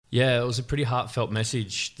Yeah, it was a pretty heartfelt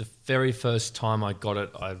message. The very first time I got it,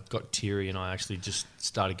 I got teary and I actually just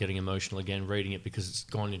started getting emotional again reading it because it's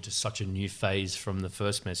gone into such a new phase from the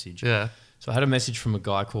first message. Yeah. So I had a message from a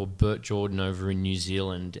guy called Bert Jordan over in New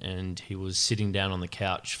Zealand, and he was sitting down on the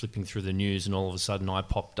couch flipping through the news, and all of a sudden I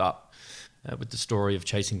popped up with the story of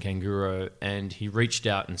chasing Kangaroo, and he reached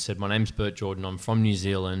out and said, "My name's Bert Jordan, I'm from New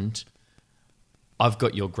Zealand. I've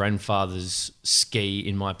got your grandfather's ski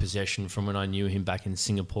in my possession from when I knew him back in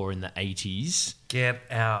Singapore in the 80s. Get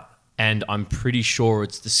out. And I'm pretty sure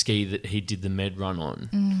it's the ski that he did the med run on."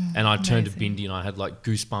 And I turned to Bindi and I had like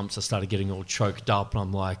goosebumps. I started getting all choked up and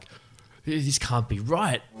I'm like, this can't be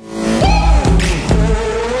right.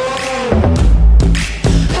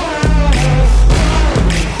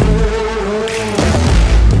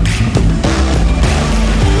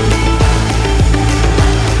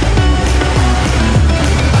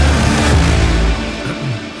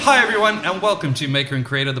 Hi everyone, and welcome to Maker and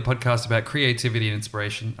Creator, the podcast about creativity and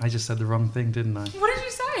inspiration. I just said the wrong thing, didn't I? What did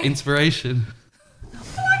you say? Inspiration. I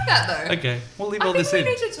like that though. Okay, we'll leave all this I in.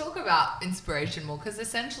 think we need to talk about inspiration more because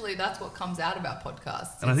essentially that's what comes out of our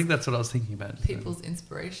podcasts. And I think that's what I was thinking about. People's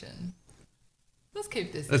inspiration. Let's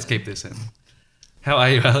keep this in. How are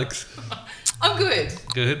you, Alex? I'm good.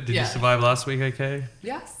 Good. Did Yeah. you survive last week okay?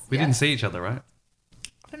 Yes. We didn't see each other, right?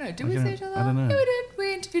 I don't know. Did we see each other? I don't know. Yeah, we did.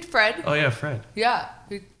 We interviewed Fred. Oh yeah, Fred. Yeah.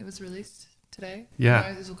 It was released today. Yeah.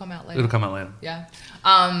 No, this will come out later. It'll come out later. Yeah.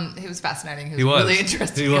 He was fascinating. He was. Really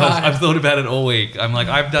interesting. He was. guy. I've thought about it all week. I'm like,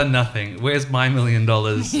 I've done nothing. Where's my $1 million?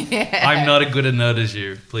 Yeah. I'm not a good a nerd as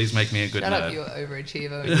you. Please make me a good Shut nerd. up, you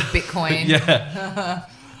overachiever with Bitcoin. Yeah.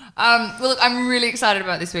 Well, look, I'm really excited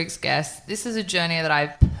about this week's guest. This is a journey that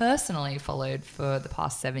I've personally followed for the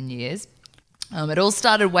past 7 years. It all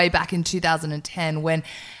started way back in 2010 when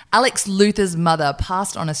Alex Luther's mother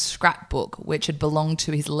passed on a scrapbook which had belonged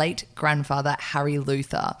to his late grandfather, Harry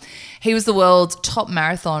Luther. He was the world's top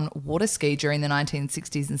marathon water ski during the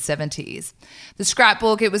 1960s and 70s. The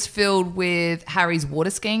scrapbook, it was filled with Harry's water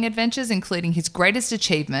skiing adventures, including his greatest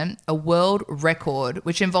achievement, a world record,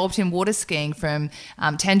 which involved him water skiing from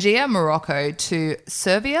Tangier, Morocco to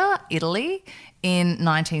Servia, Italy in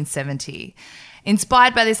 1970.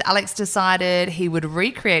 Inspired by this, Alex decided he would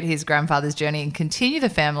recreate his grandfather's journey and continue the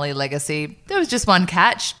family legacy. There was just one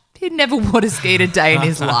catch. He'd never water skied a day in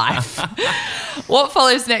his life. What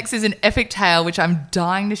follows next is an epic tale which I'm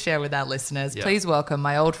dying to share with our listeners. Yeah. Please welcome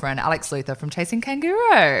my old friend Alex Luther from Chasing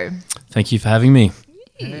Kangaroo. Thank you for having me.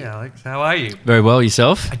 Hey Alex, how are you? Very well,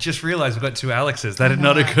 yourself? I just realised we've got two Alexes. That had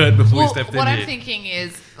not occurred before we stepped in what here. I'm thinking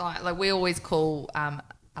is, like we always call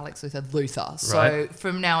Alex Luther Luther. So Right.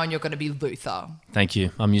 from now on, you're going to be Luther. Thank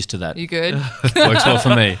you. I'm used to that. You good? Works well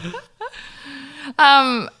for me.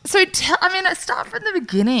 Start from the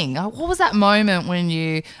beginning. What was that moment when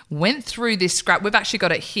you went through this scrap? We've actually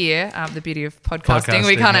got it here. The beauty of podcasting.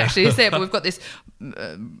 We can't yeah. actually see it, but we've got this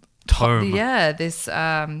Tome. this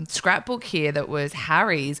scrapbook here that was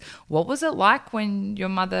Harry's. What was it like when your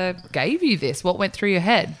mother gave you this? What went through your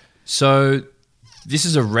head? So this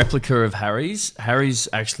is a replica of Harry's. Harry's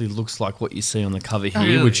actually looks like what you see on the cover here,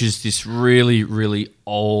 really? which is this really, really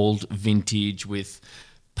old vintage with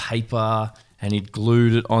paper, and he'd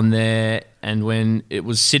glued it on there. And when it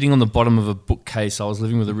was sitting on the bottom of a bookcase, I was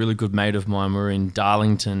living with a really good mate of mine. We were in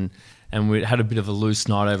Darlington, and we had a bit of a loose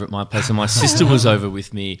night over at my place, and my sister was over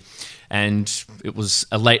with me. And it was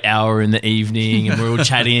a late hour in the evening, and we were all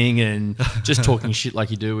chatting and just talking shit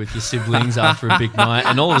like you do with your siblings after a big night.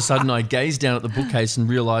 And all of a sudden, I gazed down at the bookcase and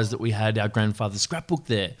realised that we had our grandfather's scrapbook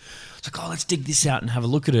there. It's like, oh, let's dig this out and have a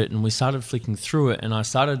look at it. And we started flicking through it, and I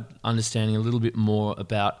started understanding a little bit more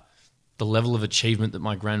about the level of achievement that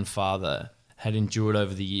my grandfather had endured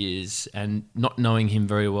over the years, and not knowing him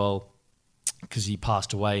very well because he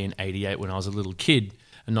passed away in 88 when I was a little kid,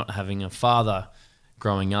 and not having a father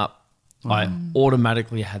growing up. I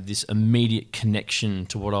automatically had this immediate connection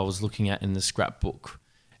to what I was looking at in the scrapbook,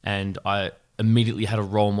 and I immediately had a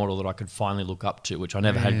role model that I could finally look up to, which I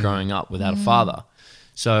never had growing up without a father.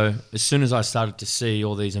 So as soon as I started to see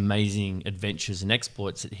all these amazing adventures and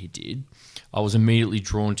exploits that he did, I was immediately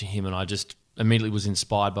drawn to him, and I just immediately was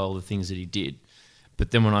inspired by all the things that he did.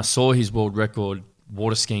 But then when I saw his world record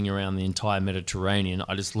water skiing around the entire Mediterranean,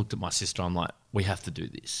 I just looked at my sister. I'm like, we have to do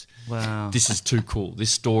this. Wow. This is too cool.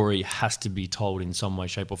 This story has to be told in some way,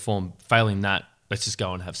 shape or form. Failing that, let's just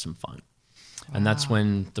go and have some fun. And that's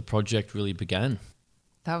when the project really began.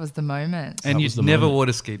 That was the moment. And That you'd was the never moment.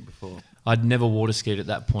 water skied before. I'd never water skied at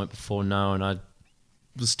that point before, no, and I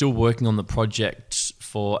was still working on the project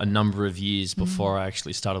for a number of years before I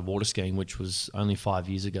actually started water skiing, which was only 5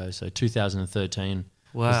 years ago. So 2013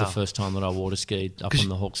 was Wow. the first time that I water skied up on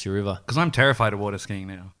the Hawkesbury River. Because I'm terrified of water skiing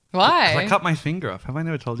now. Why? I cut my finger off. Have I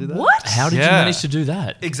never told you that? What? How did you Yeah. manage to do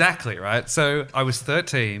that? Exactly, right? So I was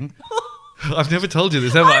 13. I've never told you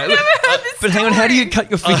this, have I? I've never heard this But hang on, how do you cut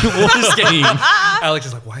your finger water skiing? Alex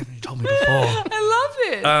is like, why haven't you told me before? I love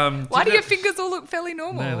it. Why do do you your fingers all look fairly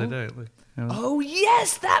normal? No, they don't. Look. Oh,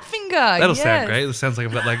 yes, that finger. That'll yes. sound great. It sounds like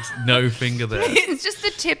I've got like no finger there. It's just the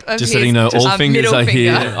tip of Just his letting you know, all fingers middle are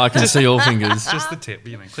finger. here. I can see all fingers. Just the tip.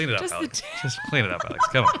 Clean it up, Just the Alex. tip. Just clean it up, Alex.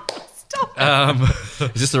 Come on. Stop.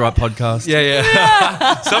 Is this the right podcast?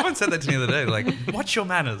 Yeah. Someone said that to me the other day. Like, what's your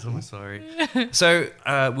manners? I'm sorry. So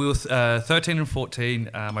we were 13 and 14.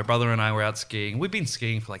 My brother and I were out skiing. We've been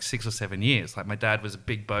skiing for like 6 or 7 years. Like, my dad was a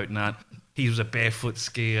big boat nut. He was a barefoot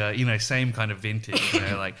skier, same kind of vintage,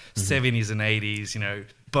 like 70s and 80s,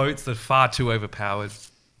 boats that are far too overpowered.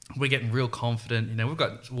 We're getting real confident. We've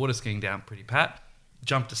got water skiing down pretty pat.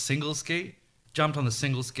 Jumped a single ski, jumped on the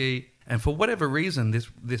single ski. And for whatever reason,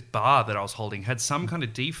 this bar that I was holding had some kind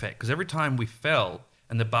of defect, because every time we fell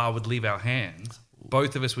and the bar would leave our hands,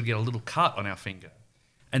 both of us would get a little cut on our finger.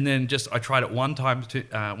 And then I tried it one time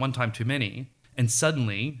too many, and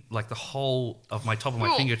suddenly, like, the whole of my top of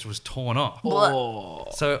my finger was torn off. Oh.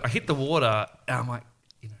 So I hit the water, and I'm like,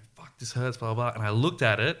 fuck, this hurts, blah, blah, blah. And I looked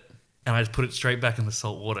at it, and I just put it straight back in the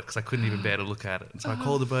salt water because I couldn't even bear to look at it. And so I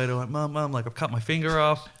called the boat. I went, Mum, like, I've cut my finger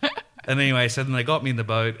off. And anyway, so then they got me in the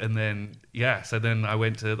boat, and then, so then I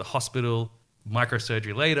went to the hospital,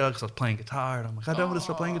 microsurgery later, because I was playing guitar, and I'm like, I don't want to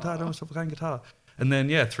stop playing guitar, I don't want to stop playing guitar. And then,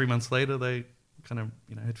 3 months later, they kind of,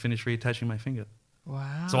 had finished reattaching my finger.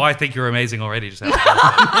 Wow. So I think you're amazing already, just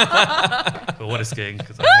but water skiing,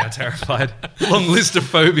 because I'm now terrified. Long list of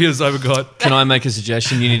phobias I've got. Can I make a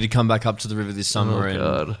suggestion? You need to come back up to the river this summer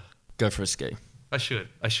and go for a ski. I should.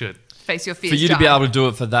 Face your fears. For you to be giant. able to do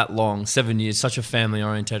it for that long, 7 years, such a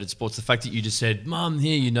family-orientated sport. The fact that you just said, Mum,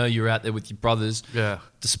 here, you're out there with your brothers. Yeah.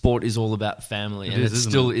 The sport is all about family. And it isn't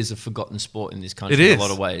still it? is a forgotten sport in this country It is. in a lot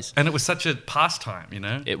of ways. And it was such a pastime,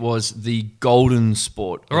 It was the golden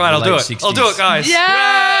sport. All right, of the I'll do late it. 60s. I'll do it, guys. Yay!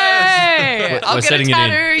 Yes! I'll We're get a setting it in.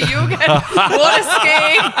 tattoo. You'll get water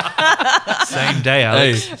skiing. Same day,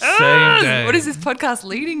 Alex. Hey. Same day. What is this podcast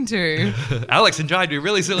leading to? Alex and Jai do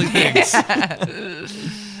really silly things.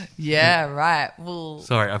 Yeah, right. Well,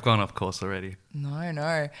 Sorry, I've gone off course already.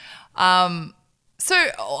 no. So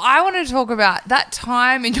I want to talk about that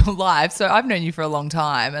time in your life. So I've known you for a long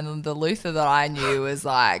time, and the Luther that I knew was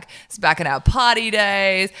like, it's back in our party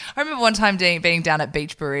days. I remember one time being down at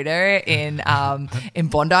Beach Burrito in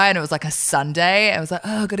Bondi, and it was like a Sunday. I was like,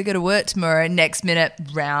 oh, I've got to go to work tomorrow. Next minute,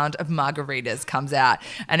 round of margaritas comes out,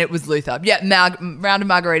 and it was Luther. Yeah, round of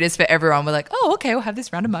margaritas for everyone. We're like, oh, okay, we'll have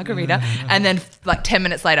this round of margarita. And then like 10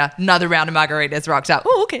 minutes later, another round of margaritas rocked up.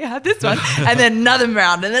 Oh, okay, I'll have this one. And then another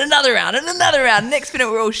round, and then another round, and another round. Next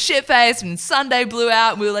minute, we're all shit-faced, and Sunday blew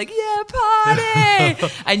out, and we were like, yeah,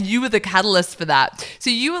 party. And you were the catalyst for that. So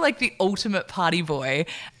you were like the ultimate party boy.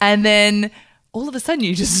 And then all of a sudden,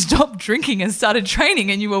 you just stopped drinking and started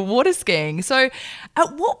training, and you were water skiing. So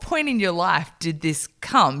at what point in your life did this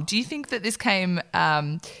come? Do you think that this came...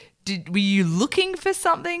 were you looking for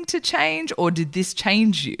something to change, or did this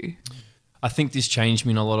change you? I think this changed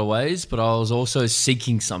me in a lot of ways, but I was also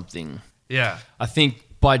seeking something. Yeah. I think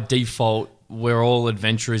by default, we're all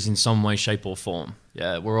adventurers in some way, shape or form.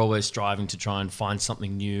 Yeah, we're always striving to try and find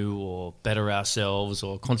something new or better ourselves,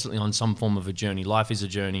 or constantly on some form of a journey. Life is a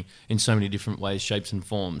journey in so many different ways, shapes and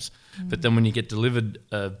forms. But then when you get delivered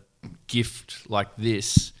a gift like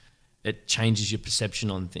this, it changes your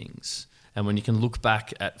perception on things. And when you can look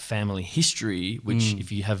back at family history, which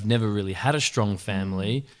if you have never really had a strong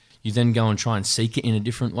family, you then go and try and seek it in a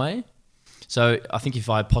different way. So I think if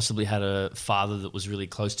I possibly had a father that was really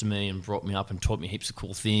close to me and brought me up and taught me heaps of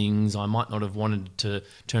cool things, I might not have wanted to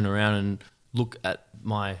turn around and look at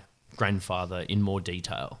my grandfather in more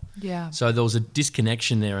detail. Yeah. So there was a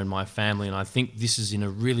disconnection there in my family, and I think this is in a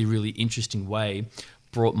really, really interesting way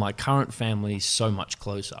brought my current family so much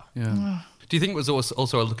closer. Yeah. Do you think it was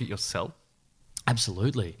also a look at yourself?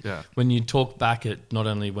 Absolutely. Yeah. When you talk back at not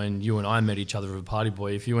only when you and I met each other as a party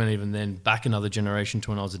boy, if you went even then back another generation to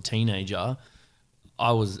when I was a teenager,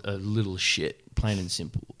 I was a little shit, plain and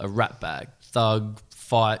simple. A rat bag, thug,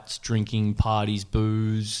 fights, drinking, parties,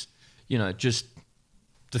 booze, just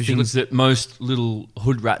the things that most little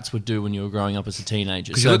hood rats would do when you were growing up as a teenager.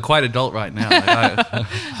 Because you look quite adult right now. I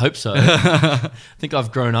hope so. I think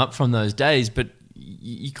I've grown up from those days, but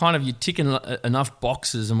you tick enough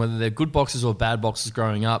boxes, and whether they're good boxes or bad boxes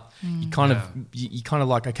growing up, you kind of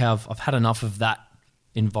like, okay, I've had enough of that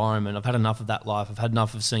environment. I've had enough of that life. I've had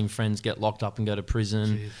enough of seeing friends get locked up and go to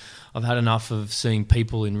prison. Jeez. I've had enough of seeing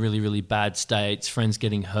people in really, really bad states, friends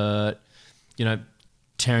getting hurt.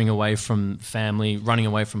 tearing away from family, running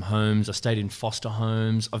away from homes. I stayed in foster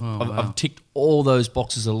homes. I've ticked all those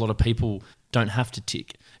boxes that a lot of people don't have to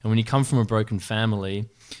tick. And when you come from a broken family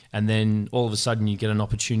and then all of a sudden you get an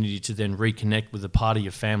opportunity to then reconnect with a part of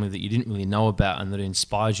your family that you didn't really know about and that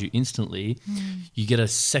inspires you instantly, you get a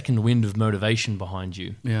second wind of motivation behind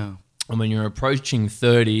you. Yeah. And when you're approaching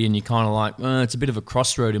 30 and you're kind of like, it's a bit of a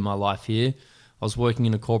crossroad in my life here. I was working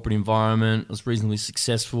in a corporate environment. I was reasonably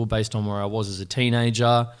successful based on where I was as a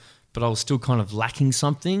teenager, but I was still kind of lacking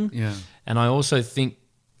something. Yeah. And I also think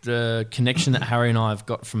the connection that Harry and I have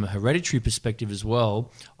got from a hereditary perspective as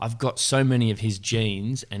well, I've got so many of his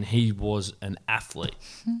genes and he was an athlete.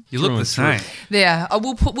 You look the same. Yeah,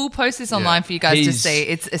 we'll post this online for you guys to see.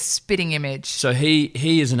 It's a spitting image. So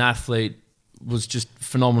he as an athlete was just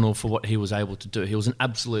phenomenal for what he was able to do. He was an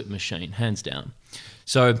absolute machine, hands down.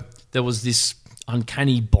 So there was this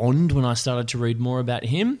uncanny bond when I started to read more about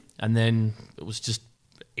him, and then it was just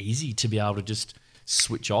easy to be able to just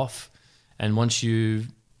switch off. And once you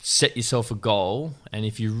set yourself a goal, and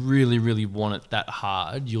if you really, really want it that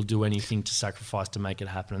hard, you'll do anything to sacrifice to make it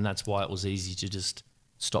happen. And that's why it was easy to just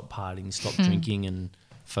stop partying, stop drinking, and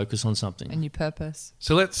focus on something. And your purpose.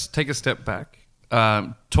 So let's take a step back.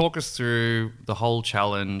 Talk us through the whole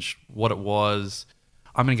challenge, what it was.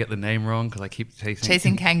 I'm going to get the name wrong because I keep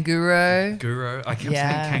Chasing Kangaroo. Kangaroo. I kept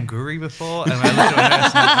saying Kangaroo before, and I looked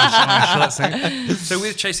at my saying. So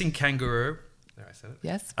with Chasing Kangaroo, there I said it.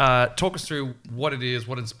 Yes. Talk us through what it is,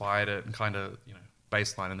 what inspired it, and kind of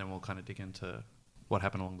baseline, and then we'll kind of dig into what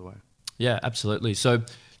happened along the way. Yeah, absolutely. So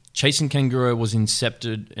Chasing Kangaroo was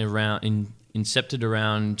incepted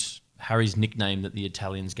around Harry's nickname that the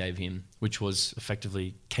Italians gave him, which was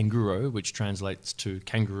effectively Kanguro, which translates to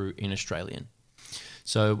kangaroo in Australian.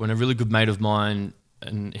 So when a really good mate of mine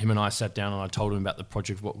and him and I sat down and I told him about the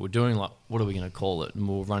project, what we're doing, like, what are we going to call it? And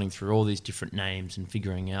we were running through all these different names and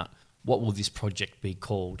figuring out what will this project be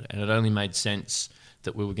called. And it only made sense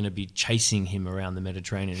that we were going to be chasing him around the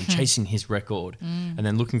Mediterranean and chasing his record. And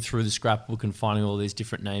then looking through the scrapbook and finding all these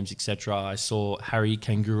different names, etc., I saw Harry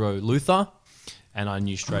Kanguro Luther, and I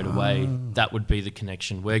knew straight away that would be the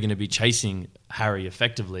connection. We're going to be chasing Harry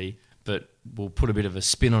effectively, but we'll put a bit of a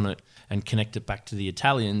spin on it and connect it back to the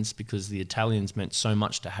Italians, because the Italians meant so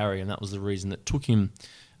much to Harry, and that was the reason that took him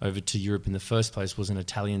over to Europe in the first place, was an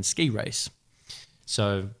Italian ski race.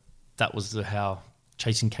 So that was how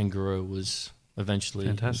Chasing Kangaroo was eventually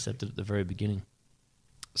incepted at the very beginning.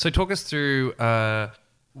 So talk us through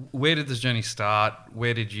where did this journey start?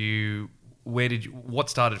 What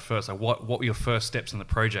started first? Like what were your first steps in the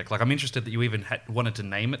project? Like, I'm interested that you even wanted to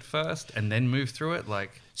name it first and then move through it.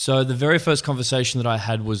 So the very first conversation that I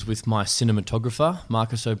had was with my cinematographer,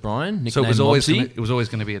 Marcus O'Brien. So it was always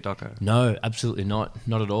going to be a doco? No, absolutely not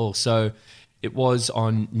at all. So it was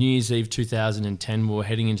on New Year's Eve 2010. We were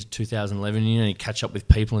heading into 2011. You catch up with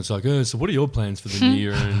people and it's like, so what are your plans for the new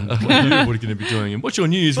year? And what are you going to be doing? And what's your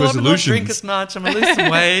New Year's resolutions? I'm not drink as much. I'm going to lose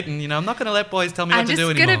some weight. And, I'm not going to let boys tell me what to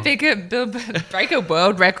do anymore. I'm just going to break a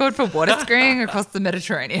world record for water skiing across the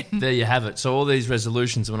Mediterranean. There you have it. So all these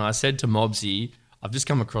resolutions, when I said to Mobsy, I've just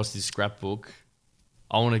come across this scrapbook.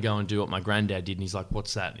 I want to go and do what my granddad did. And he's like,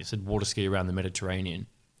 what's that? And he said, water ski around the Mediterranean.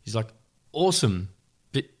 He's like, awesome.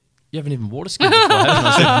 You haven't even water skied before, have you? And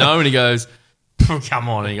I said, no. And he goes, come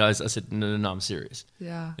on. And I said, no, I'm serious.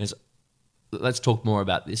 Yeah. And he's like, let's talk more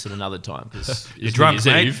about this at another time. You're drunk,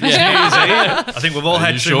 mate. Yeah. I think we've all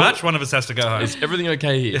had too much. One of us has to go home. Is everything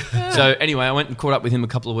okay here? So anyway, I went and caught up with him a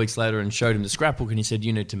couple of weeks later and showed him the scrapbook, and he said,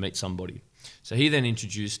 you need to meet somebody. So he then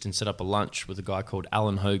introduced and set up a lunch with a guy called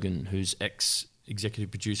Alan Hogan, who's ex-executive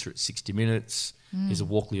producer at 60 Minutes. He's a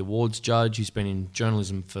Walkley Awards judge. He's been in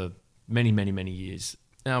journalism for many, many, many years.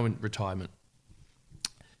 Now in retirement.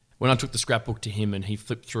 When I took the scrapbook to him and he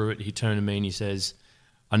flipped through it, he turned to me and he says,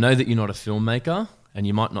 I know that you're not a filmmaker and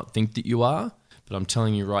you might not think that you are, but I'm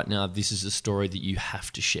telling you right now, this is a story that you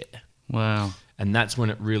have to share. Wow. And that's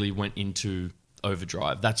when it really went into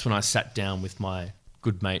overdrive. That's when I sat down with my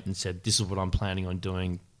good mate and said, this is what I'm planning on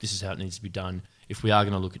doing. This is how it needs to be done. If we are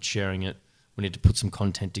going to look at sharing it, we need to put some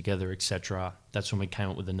content together, etc. That's when we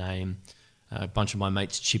came up with the name. A bunch of my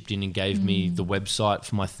mates chipped in and gave me the website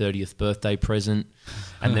for my 30th birthday present.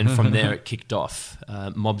 And then from there it kicked off.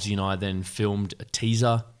 Mobsy and I then filmed a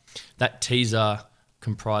teaser. That teaser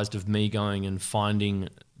comprised of me going and finding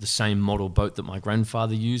the same model boat that my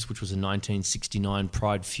grandfather used, which was a 1969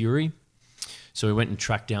 Pride Fury. So we went and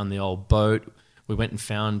tracked down the old boat. We went and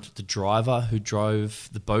found the driver who drove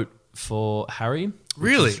the boat for Harry.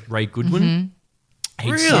 Really? Ray Goodwin.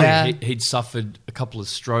 Really? He'd suffered a couple of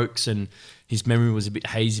strokes and his memory was a bit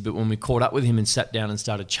hazy, but when we caught up with him and sat down and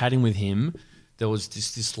started chatting with him, there was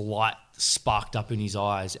this light sparked up in his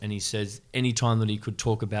eyes, and he says anytime that he could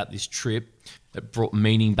talk about this trip, it brought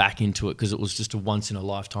meaning back into it because it was just a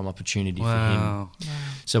once-in-a-lifetime opportunity for him.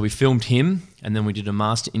 So we filmed him, and then we did a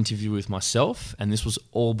master interview with myself, and this was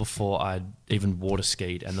all before I'd even water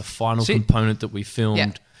skied. And the final component that we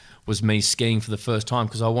filmed was me skiing for the first time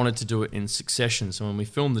because I wanted to do it in succession. So when we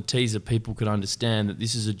filmed the teaser, people could understand that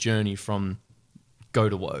this is a journey from go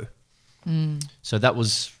to woe. So that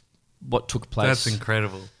was what took place. That's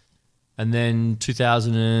incredible. And then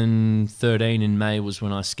 2013 in May was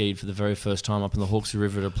when I skied for the very first time up in the Hawkesbury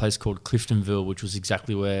River at a place called Cliftonville, which was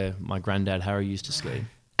exactly where my granddad Harry used to ski.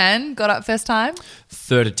 And got up first time?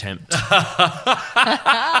 Third attempt.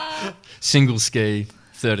 Single ski,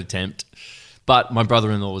 third attempt. But my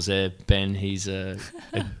brother-in-law was there, Ben. He's a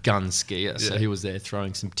gun skier, so he was there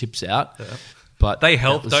throwing some tips out. Yeah. But they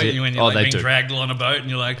help, don't you, when you're being do. dragged on a boat and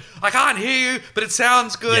you're like, I can't hear you, but it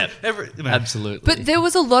sounds good. Absolutely. But there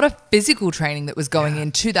was a lot of physical training that was going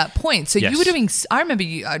into that point. So you were doing, I remember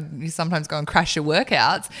you sometimes go and crash your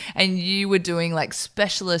workouts, and you were doing like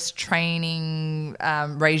specialist training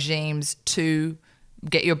regimes to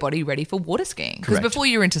get your body ready for water skiing. Because before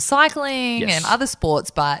you were into cycling and other sports,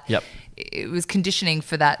 but it was conditioning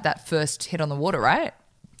for that first hit on the water, right?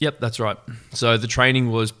 Yep, that's right. So the training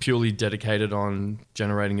was purely dedicated on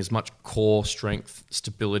generating as much core strength,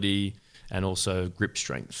 stability, and also grip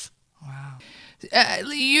strength. Wow.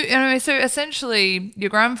 So essentially, your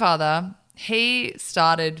grandfather, he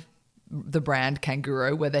started the brand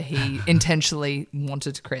Kangaroo, whether he intentionally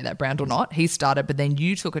wanted to create that brand or not. He started, but then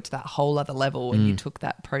you took it to that whole other level and you took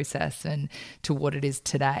that process and to what it is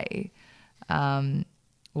today.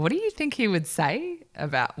 What do you think he would say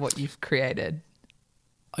about what you've created?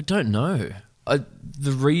 I don't know.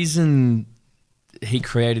 The reason he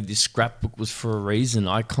created this scrapbook was for a reason.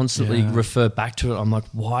 I constantly refer back to it. I'm like,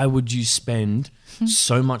 why would you spend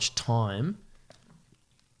so much time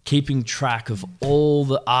keeping track of all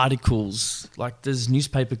the articles? Like there's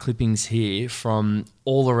newspaper clippings here from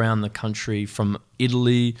all around the country, from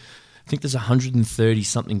Italy. I think there's 130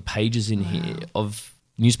 something pages in here of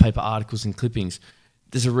newspaper articles and clippings.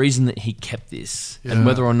 There's a reason that he kept this. And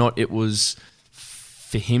whether or not it was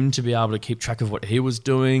for him to be able to keep track of what he was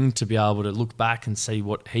doing, to be able to look back and see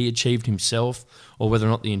what he achieved himself, or whether or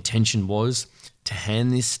not the intention was to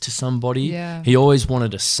hand this to somebody. Yeah. He always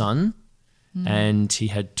wanted a son, and he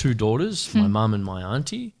had two daughters, my mum and my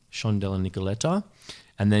auntie, Shondell and Nicoletta.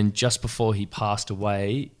 And then just before he passed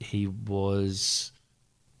away, he was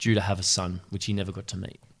due to have a son, which he never got to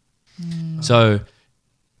meet. So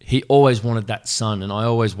he always wanted that son, and I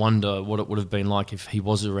always wonder what it would have been like if he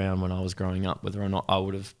was around when I was growing up, whether or not I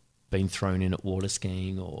would have been thrown in at water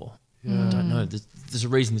skiing or I don't know. There's a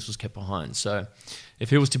reason this was kept behind. So if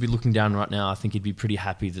he was to be looking down right now, I think he'd be pretty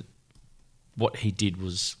happy that what he did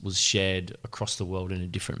was shared across the world in a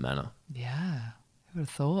different manner. Yeah, who would have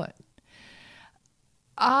thought?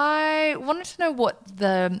 I wanted to know what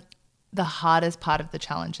the hardest part of the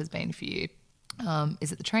challenge has been for you.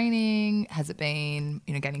 Is it the training? Has it been,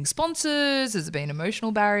 gaining sponsors? Has it been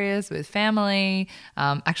emotional barriers with family?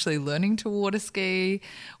 Actually learning to water ski?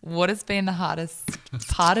 What has been the hardest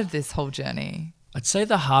part of this whole journey? I'd say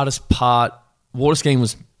the hardest part, water skiing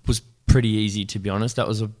was pretty easy, to be honest. That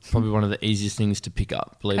was probably one of the easiest things to pick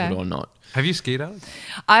up, believe it or not. Have you skied, Alex?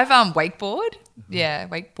 I've wakeboarded.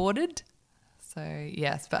 So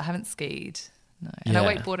yes, but I haven't skied. No. And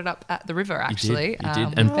I wakeboarded up at the river, actually. You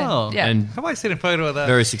did. And have I seen a photo of that?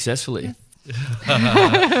 Very successfully.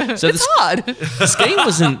 So it's hard.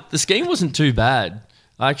 The skiing wasn't too bad.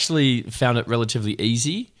 I actually found it relatively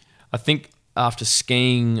easy. I think after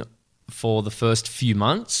skiing for the first few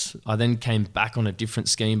months, I then came back on a different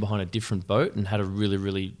skiing behind a different boat and had a really,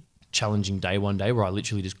 really challenging day one day where I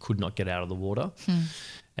literally just could not get out of the water.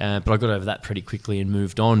 But I got over that pretty quickly and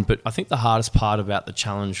moved on. But I think the hardest part about the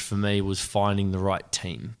challenge for me was finding the right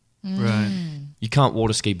team. Right. You can't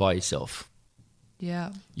water ski by yourself.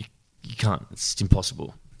 Yeah. You can't. It's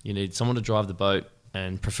impossible. You need someone to drive the boat,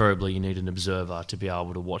 and preferably you need an observer to be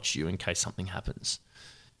able to watch you in case something happens.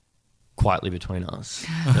 Quietly between us.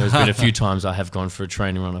 There's been a few times I have gone for a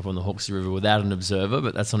training run up on the Hawkesbury River without an observer,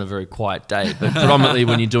 but that's on a very quiet day. But predominantly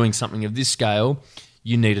when you're doing something of this scale,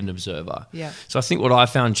 you need an observer. Yeah. So I think what I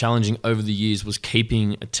found challenging over the years was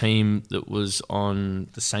keeping a team that was on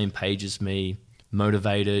the same page as me,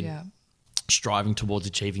 motivated, striving towards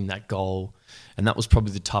achieving that goal. And that was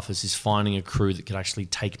probably the toughest, is finding a crew that could actually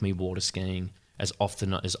take me water skiing as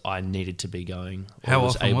often as I needed to be going. How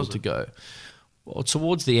often was it? To go. Well,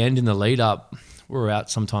 towards the end in the lead up, we were out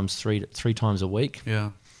sometimes three times a week. Yeah.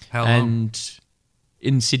 How long? And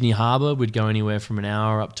in Sydney Harbour, we'd go anywhere from an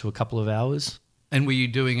hour up to a couple of hours. And were you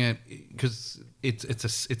doing it because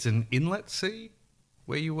it's an inlet sea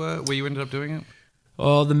where you ended up doing it?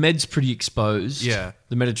 Oh, the Med's pretty exposed. Yeah.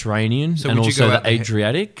 The Mediterranean So and would you also go the out the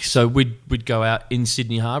Adriatic. So we'd go out in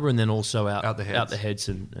Sydney Harbour and then also Out the heads. heads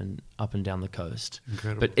and up and down the coast.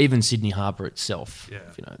 Incredible. But even Sydney Harbour itself, Yeah.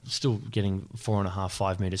 still getting 4.5,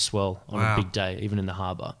 5 metre swell on Wow. a big day, even in the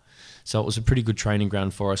harbour. So it was a pretty good training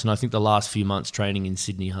ground for us. And I think the last few months training in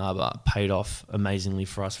Sydney Harbour paid off amazingly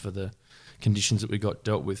for us for the conditions that we got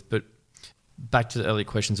dealt with. But back to the earlier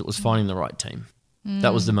questions, it was finding the right team.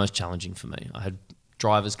 That was the most challenging for me. I had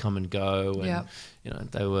drivers come and go, and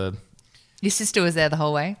Yep. they were. Your sister was there the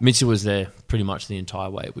whole way. Mitzi was there pretty much the entire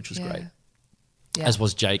way, which was Yeah. great. Yeah. As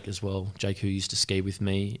was Jake as well. Jake, who used to ski with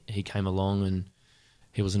me, he came along and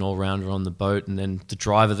he was an all-rounder on the boat. And then the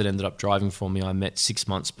driver that ended up driving for me, I met 6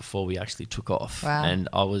 months before we actually took off. Wow. And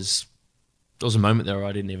there was a moment there where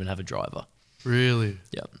I didn't even have a driver. Really?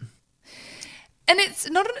 Yep. And it's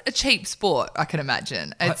not a cheap sport, I can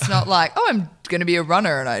imagine. It's not like, oh, I'm going to be a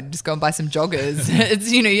runner and I just go and buy some joggers.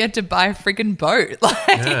 It's, you had to buy a freaking boat. Like,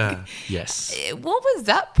 Yeah. Yes. what was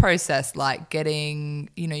that process like getting,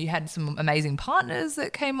 you had some amazing partners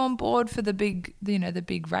that came on board for the big, the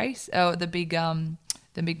big race, or the big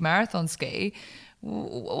marathon ski.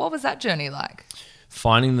 What was that journey like?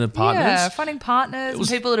 Finding the partners. Yeah, finding partners and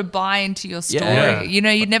people to buy into your story. Yeah.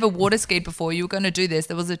 You'd never water skied before. You were going to do this.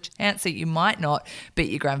 There was a chance that you might not beat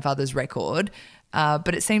your grandfather's record.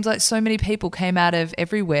 But it seems like so many people came out of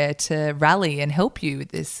everywhere to rally and help you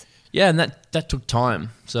with this. Yeah, and that took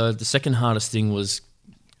time. So the second hardest thing was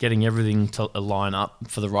getting everything to line up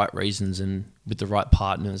for the right reasons and with the right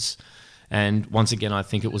partners. And once again, I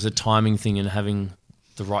think it was a timing thing, and having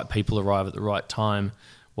the right people arrive at the right time.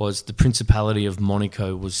 Was the Principality of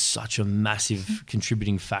Monaco was such a massive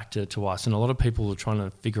contributing factor to us. And a lot of people were trying to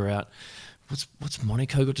figure out, what's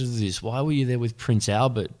Monaco got to do with this? Why were you there with Prince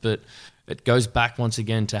Albert? But it goes back once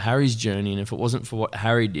again to Harry's journey. And if it wasn't for what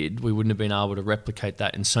Harry did, we wouldn't have been able to replicate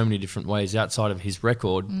that in so many different ways outside of his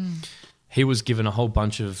record. He was given a whole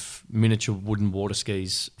bunch of miniature wooden water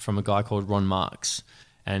skis from a guy called Ron Marks.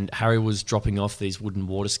 And Harry was dropping off these wooden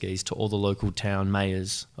water skis to all the local town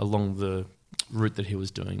mayors along the route that he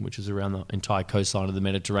was doing, which was around the entire coastline of the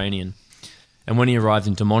Mediterranean. And when he arrived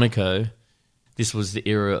into Monaco, this was the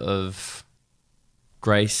era of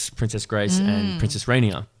Princess Grace and Princess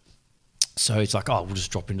Rainier. So it's like, we'll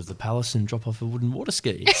just drop into the palace and drop off a wooden water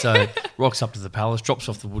ski. So rocks up to the palace, drops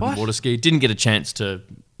off the wooden water ski. Didn't get a chance to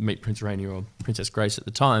meet Prince Rainier or Princess Grace at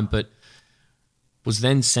the time, but was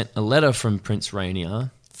then sent a letter from Prince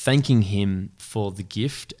Rainier thanking him for the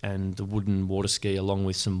gift and the wooden water ski, along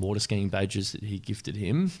with some water skiing badges that he gifted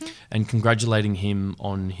him, and congratulating him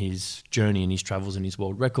on his journey and his travels and his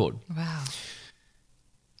world record. Wow.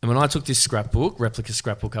 And when I took this replica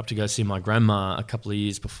scrapbook up to go see my grandma a couple of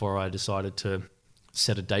years before I decided to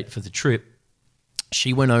set a date for the trip,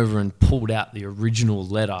 she went over and pulled out the original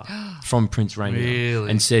letter from Prince Rainier Really?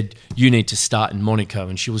 and said, you need to start in Monaco.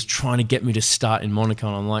 And she was trying to get me to start in Monaco.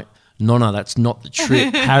 And I'm like, no, that's not the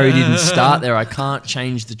trip. Harry didn't start there. I can't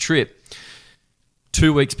change the trip.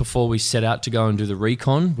 2 weeks before we set out to go and do the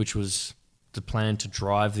recon, which was the plan to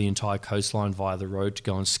drive the entire coastline via the road to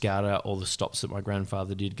go and scout out all the stops that my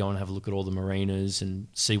grandfather did, go and have a look at all the marinas and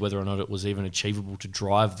see whether or not it was even achievable to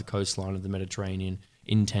drive the coastline of the Mediterranean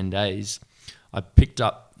in 10 days. I picked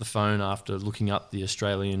up the phone after looking up the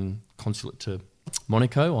Australian consulate to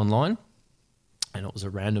Monaco online, and it was a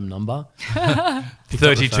random number.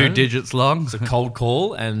 32 digits long. It's a cold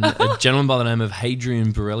call, and a gentleman by the name of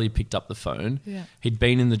Hadrian Borelli picked up the phone. Yeah. He'd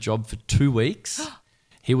been in the job for 2 weeks.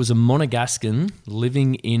 He was a Monegascan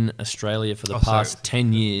living in Australia for the past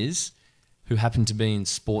 10 years who happened to be in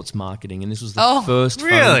sports marketing. And this was the first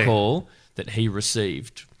really? phone call that he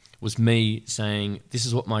received, was me saying, this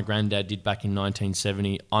is what my granddad did back in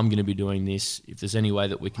 1970. I'm going to be doing this. If there's any way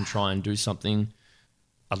that we can try and do something,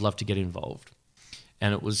 I'd love to get involved.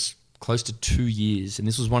 And it was close to 2 years. And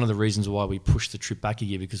this was one of the reasons why we pushed the trip back a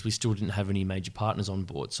year, because we still didn't have any major partners on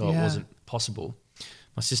board. So it wasn't possible.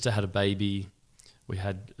 My sister had a baby. We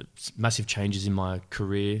had massive changes in my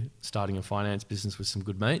career, starting a finance business with some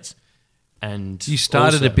good mates. And You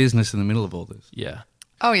started also- a business in the middle of all this. Yeah.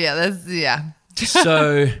 Oh, yeah.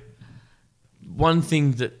 So one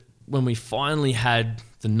thing that when we finally had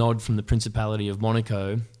the nod from the Principality of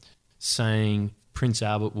Monaco saying Prince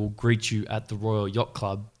Albert will greet you at the Royal Yacht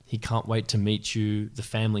Club, he can't wait to meet you, the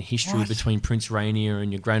family history between Prince Rainier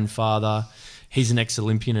and your grandfather. He's an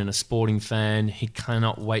ex-Olympian and a sporting fan. He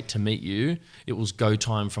cannot wait to meet you. It was go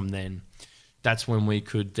time from then. That's when we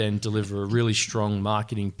could then deliver a really strong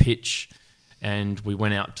marketing pitch, and we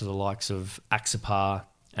went out to the likes of Axopar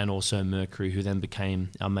and also Mercury, who then became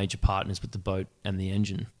our major partners with the boat and the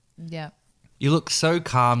engine. Yeah. You look so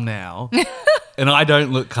calm now, and I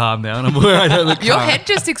don't look calm now, and I'm aware I don't look calm. Your head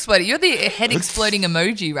just exploded. You're the head exploding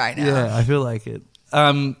emoji right now. Yeah, I feel like it.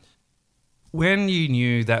 When you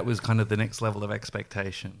knew that was kind of the next level of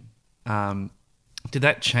expectation, did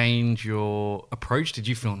that change your approach? Did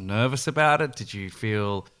you feel nervous about it? Did you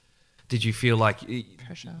feel like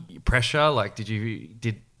pressure? Like,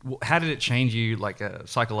 how did it change you, like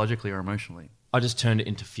psychologically or emotionally? I just turned it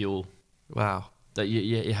into fuel. Wow. That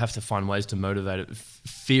you have to find ways to motivate it.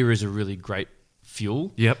 Fear is a really great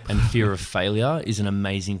fuel. Yep. And fear of failure is an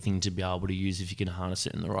amazing thing to be able to use if you can harness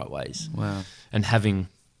it in the right ways. Wow. And having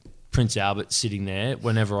Prince Albert sitting there,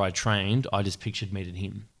 whenever I trained, I just pictured meeting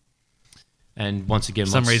him. And once again,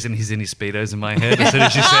 for some reason he's in his Speedos in my head. As soon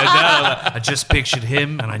as you said that, I just pictured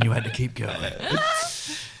him and I knew I had to keep going.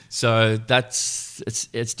 So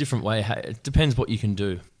it's different way. It depends what you can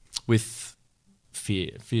do with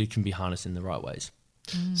fear. Fear can be harnessed in the right ways.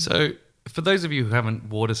 So for those of you who haven't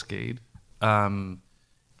water skied,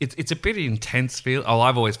 it's a pretty intense feel. Oh,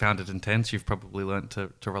 I've always found it intense. You've probably learned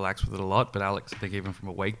to relax with it a lot. But Alex, I think even from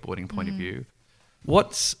a wakeboarding point of view,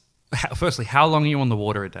 firstly, how long are you on the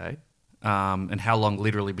water a day? And how long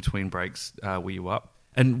literally between breaks were you up?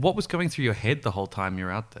 And what was going through your head the whole time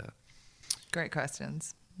you're out there? Great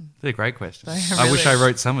questions. They're great questions. They're I wish I really-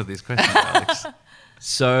 wrote some of these questions, Alex.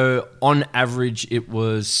 So on average, it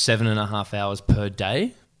was 7.5 hours per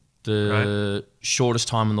day. The shortest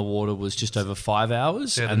time in the water was just over 5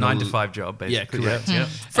 hours. Yeah, the and 9 to 5 job, basically. Yeah, correct. Yeah.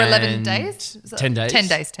 For 11 And days? Is that- 10 days. 10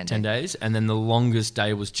 days. 10 days. And then the longest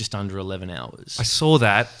day was just under 11 hours. I saw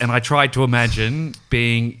that and I tried to imagine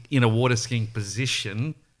being in a water skiing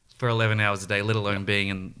position for 11 hours a day, let alone being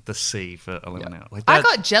in the sea for 11 hours. Like I that,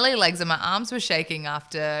 got jelly legs and my arms were shaking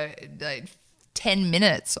after like 10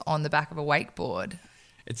 minutes on the back of a wakeboard.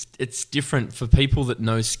 It's different for people that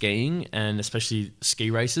know skiing and especially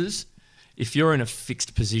ski races. If you're in a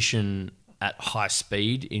fixed position at high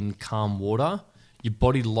speed in calm water, your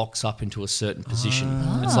body locks up into a certain position.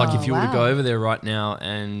 It's like if you were to go wow. over there right now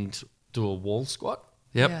and do a wall squat,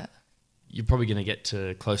 Yep. Yeah. you're probably going to get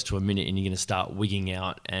to close to a minute and you're going to start wigging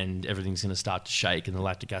out and everything's going to start to shake and the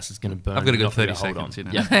lactic acid is going to burn. I've got a You're good not gonna 30 hold seconds, you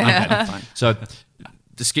know. Yeah, okay. Fine. So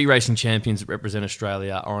the ski racing champions that represent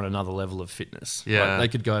Australia are on another level of fitness. Yeah. Like, they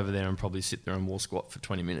could go over there and probably sit there and wall squat for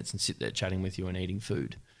 20 minutes and sit there chatting with you and eating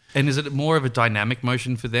food. And is it more of a dynamic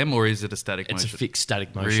motion for them or is it a static It's motion? a fixed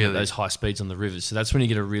static motion Really? at those high speeds on the rivers. So that's when you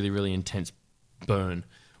get a really, really intense burn.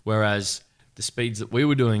 Whereas the speeds that we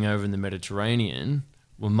were doing over in the Mediterranean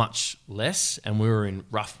were much less and we were in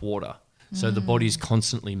rough water. So the body's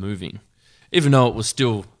constantly moving. Even though it was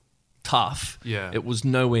still tough, Yeah. it was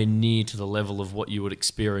nowhere near to the level of what you would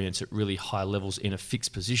experience at really high levels in a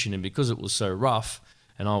fixed position. And because it was so rough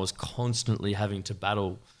and I was constantly having to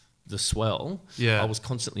battle the swell, Yeah. I was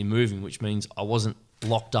constantly moving, which means I wasn't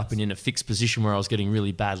locked up and in a fixed position where I was getting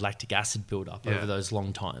really bad lactic acid buildup Yeah. over those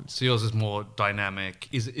long times. So yours is more dynamic.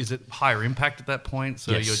 Is it higher impact at that point?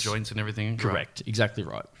 So Yes. your joints and everything? Correct. Exactly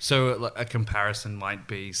right. So like, a comparison might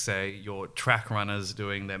be, say, your track runners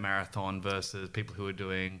doing their marathon versus people who are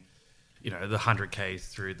doing, the 100K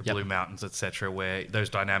through the Yep. Blue Mountains, etc., where those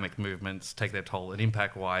dynamic movements take their toll and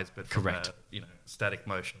impact-wise, but from Correct. a static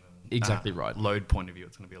motion and Exactly right. load point of view,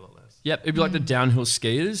 it's going to be a lot less. Yep. It'd be like the downhill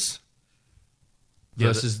skiers Yeah,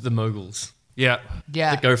 versus the moguls Yeah.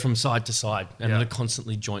 Yeah. that go from side to side and Yeah. they're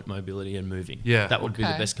constantly joint mobility and moving. Yeah. That would be the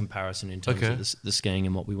Okay. best comparison in terms Okay. of the skiing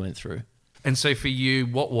and what we went through. And so for you,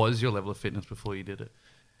 what was your level of fitness before you did it?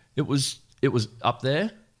 It was up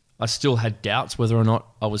there. I still had doubts whether or not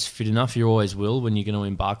I was fit enough. You always will when you're going to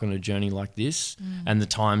embark on a journey like this. And the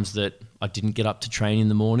times that I didn't get up to train in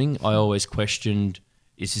the morning, I always questioned,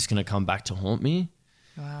 is this going to come back to haunt me?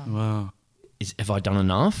 Wow. Wow. Have I done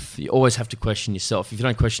enough? You always have to question yourself. If you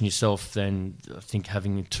don't question yourself, then I think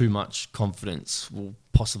having too much confidence will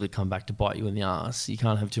possibly come back to bite you in the ass. You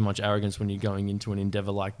can't have too much arrogance when you're going into an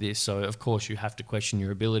endeavor like this. So, of course, you have to question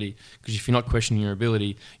your ability, because if you're not questioning your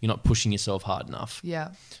ability, you're not pushing yourself hard enough. Yeah.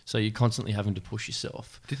 So you're constantly having to push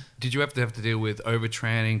yourself. Did you have to deal with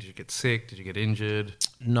overtraining? Did you get sick? Did you get injured?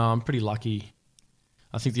 No, I'm pretty lucky.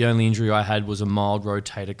 I think the only injury I had was a mild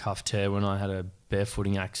rotator cuff tear when I had a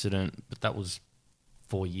barefooting accident, but that was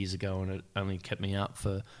 4 years ago and it only kept me out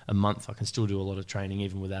for a month. I can still do a lot of training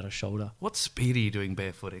even without a shoulder. What speed are you doing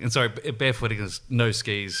barefooting? And sorry, barefooting is no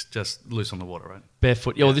skis, just loose on the water, right?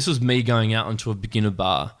 Barefoot. Yeah, well, this was me going out onto a beginner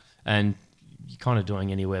bar and you're kind of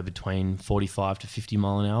doing anywhere between 45 to 50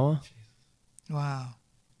 mile an hour. Wow.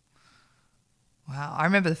 Wow. I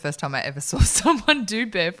remember the first time I ever saw someone do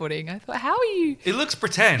barefooting. I thought, how are you? It looks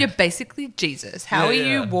pretend. You're basically Jesus. How are Yeah,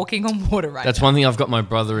 you yeah. walking on water right That's now? one thing I've got my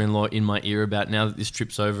brother-in-law in my ear about now that this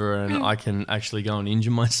trip's over and I can actually go and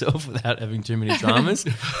injure myself without having too many dramas.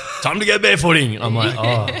 Time to go barefooting. I'm like,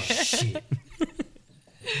 oh, shit.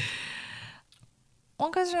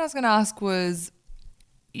 One question I was going to ask was,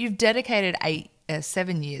 you've dedicated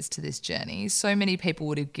 7 years to this journey. So many people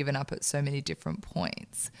would have given up at so many different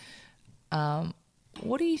points.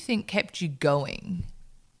 What do you think kept you going?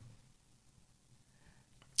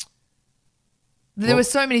 There were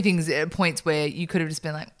so many things at points where you could have just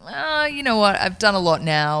been like, oh, you know what? I've done a lot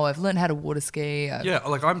now. I've learned how to water ski. Yeah,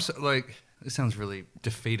 like it sounds really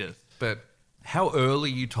defeated, but how early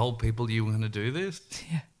you told people you were going to do this?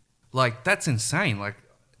 Yeah. Like, that's insane. Like,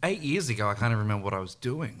 8 years ago, I can't even remember what I was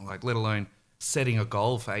doing, like, let alone setting a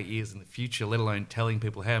goal for 8 years in the future, let alone telling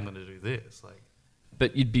people, hey, I'm going to do this. Like,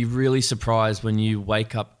 But you'd be really surprised when you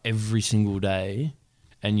wake up every single day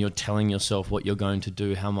and you're telling yourself what you're going to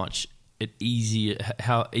do, how easy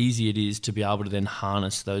it is to be able to then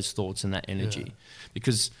harness those thoughts and that energy. Yeah.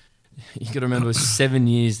 Because you got to remember 7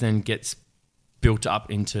 years then gets built up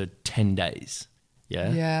into 10 days.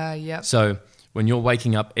 Yeah. Yeah, yep. So when you're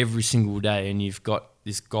waking up every single day and you've got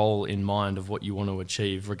this goal in mind of what you want to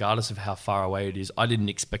achieve, regardless of how far away it is, I didn't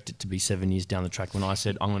expect it to be 7 years down the track when I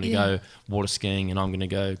said I'm going to go water skiing and I'm going to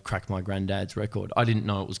go crack my granddad's record. I didn't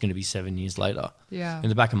know it was going to be 7 years later. Yeah. In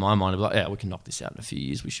the back of my mind, I'd be like, yeah, we can knock this out in a few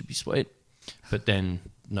years. We should be sweet. But then,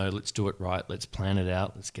 no, let's do it right. Let's plan it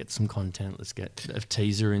out. Let's get some content. Let's get a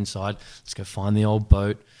teaser inside. Let's go find the old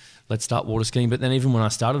boat. Let's start water skiing. But then even when I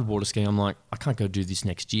started water skiing, I'm like, I can't go do this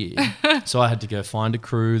next year. So I had to go find a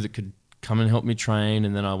crew that could come and help me train.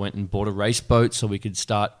 And then I went and bought a race boat so we could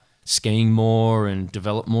start skiing more and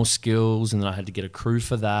develop more skills. And then I had to get a crew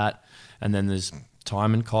for that. And then there's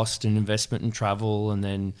time and cost and investment and travel, and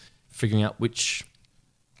then figuring out which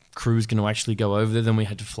crew is going to actually go over there. Then we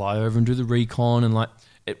had to fly over and do the recon. And like,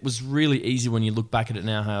 it was really easy when you look back at it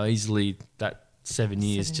now, how easily that 7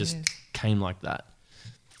 years 7 just years. came like that.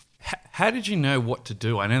 how did you know what to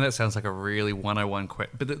do? I know that sounds like a really 101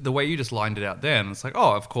 question, but the way you just lined it out there, and it's like,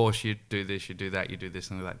 oh, of course you do this, you do that, you do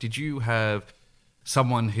this and that. Did you have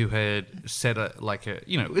someone who had set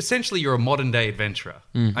essentially you're a modern day adventurer?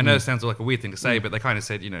 Mm-hmm. I know it sounds like a weird thing to say, but they kind of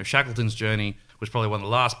said, Shackleton's journey was probably one of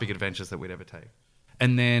the last big adventures that we'd ever take.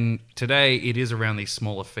 And then today it is around these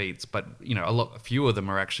smaller feats, but a few of them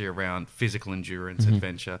are actually around physical endurance,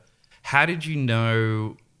 adventure. How did you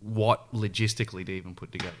know what logistically to even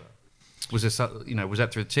put together? Was this, was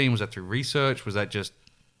that through the team? Was that through research? Was that just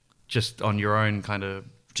on your own kind of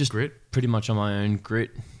grit? Pretty much on my own grit.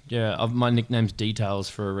 Yeah, my nickname's Details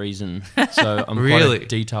for a reason. So I'm Really? quite a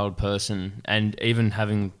detailed person. And even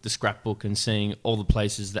having the scrapbook and seeing all the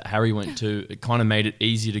places that Harry went to, it kind of made it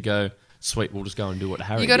easy to go, sweet, we'll just go and do what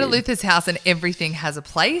Harry You go to did. Luther's house and everything has a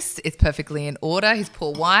place. It's perfectly in order. His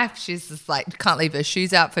poor wife, she's just like, can't leave her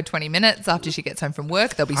shoes out for 20 minutes after she gets home from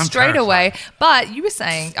work. They'll be I'm straight terrified. away. But you were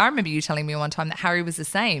saying, I remember you telling me one time that Harry was the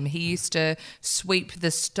same. He used to sweep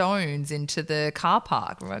the stones into the car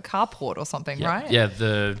park or a carport or something, Yeah, right? yeah,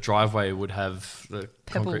 the driveway would have the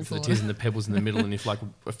concrete Pebbles for the or- tears and the pebbles in the middle. And if like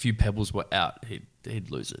a few pebbles were out,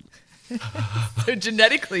 he'd lose it. So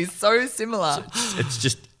genetically so similar.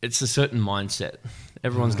 It's a certain mindset.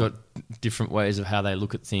 Everyone's got different ways of how they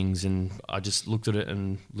look at things, and I just looked at it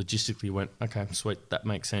and logistically went, okay, sweet, that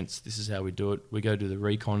makes sense. This is how we do it. We go do the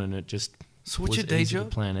recon, and it just So what's was your day easy to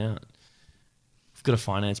job? plan out. I've got a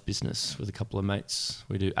finance business with a couple of mates.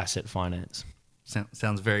 We do asset finance.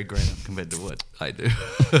 Sounds very great compared to what I do.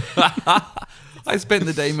 I spend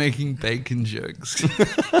the day making bacon jokes.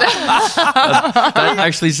 That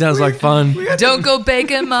actually sounds like fun. Don't go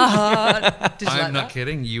breaking my heart. Did you I'm like not that?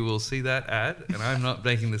 kidding. You will see that ad, and I'm not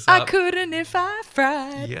making this I up. couldn't if I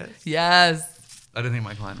tried. Yes. Yes. I don't think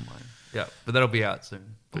my client will mind. Yeah, but that'll be out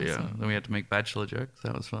soon. But yeah, then we had to make bachelor jokes.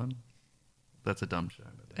 That was fun. That's a dumb show.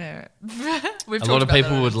 But Yeah. A lot of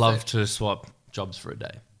people would love to swap jobs for a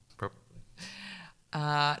day. probably.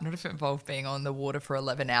 Not if it involved being on the water for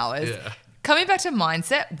 11 hours. Yeah. Coming back to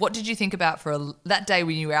mindset, what did you think about that day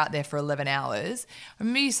when you were out there for 11 hours? I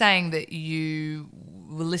remember you saying that you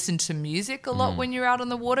listened to music a lot when you were out on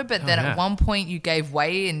the water, but then yeah. at one point you gave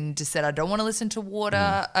way and just said, I don't want to listen to water.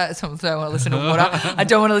 I don't want to listen to water. I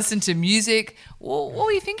don't want to listen to music. What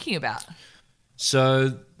were you thinking about?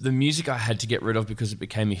 So the music I had to get rid of because it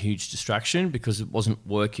became a huge distraction because it wasn't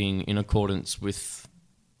working in accordance with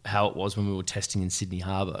how it was when we were testing in Sydney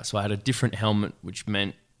Harbour. So I had a different helmet, which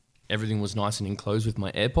meant everything was nice and enclosed with my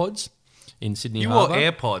AirPods in Sydney You wore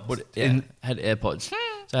Harbour. AirPods? Had AirPods.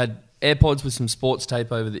 So I had AirPods with some sports tape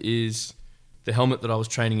over the ears, The helmet that I was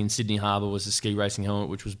training in Sydney Harbour was a ski racing helmet,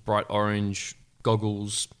 which was bright orange,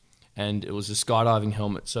 goggles, and it was a skydiving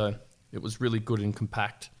helmet, so it was really good and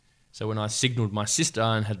compact. So when I signalled my sister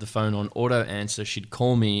and had the phone on auto answer, she'd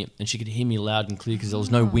call me and she could hear me loud and clear because there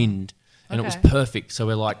was no wind, and it was perfect. So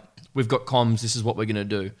we're like, we've got comms, this is what we're going to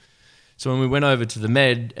do. So when we went over to the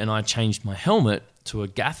Med and I changed my helmet to a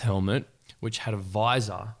Gath helmet, which had a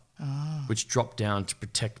visor, which dropped down to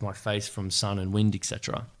protect my face from sun and wind,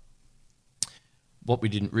 etc. What we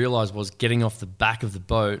didn't realise was getting off the back of the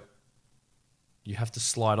boat, you have to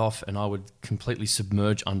slide off and I would completely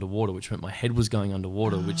submerge underwater, which meant my head was going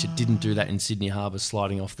underwater, which it didn't do that in Sydney Harbour,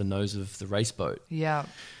 sliding off the nose of the race boat. Yeah.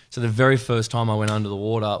 So the very first time I went under the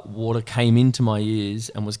water came into my ears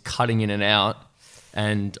and was cutting in and out,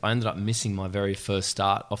 and I ended up missing my very first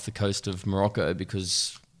start off the coast of Morocco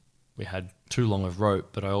because we had too long of rope,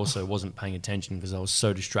 but I also wasn't paying attention because I was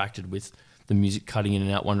so distracted with the music cutting in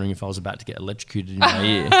and out, wondering if I was about to get electrocuted in my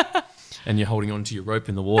ear. And you're holding on to your rope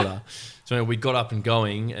in the water. So anyway, we got up and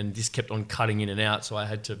going, and this kept on cutting in and out. So I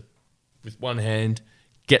had to, with one hand,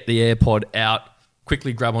 get the AirPod out,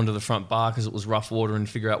 quickly grab onto the front bar because it was rough water, and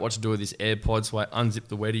figure out what to do with this AirPod. So I unzipped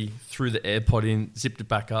the Weddy, threw the AirPod in, zipped it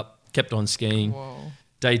back up, kept on skiing. Whoa.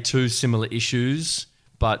 Day 2, similar issues,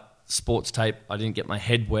 but sports tape, I didn't get my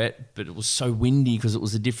head wet, but it was so windy because it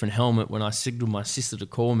was a different helmet. When I signalled my sister to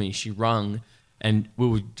call me, she rung, and we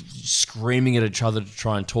were screaming at each other to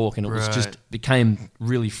try and talk, and it was just became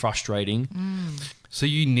really frustrating. So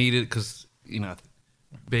you needed, because, you know,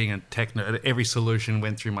 being a techno, every solution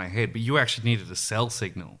went through my head, but you actually needed a cell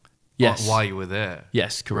signal while you were there.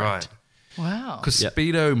 Yes, correct. Right. Wow. Because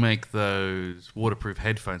Speedo make those waterproof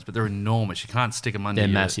headphones, but they're enormous. You can't stick them under. They're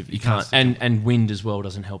massive. You can't. And wind as well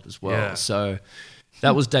doesn't help as well. Yeah. So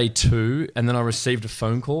that was day 2, and then I received a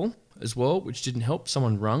phone call as well, which didn't help.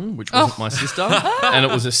 Someone rung, which wasn't my sister, and it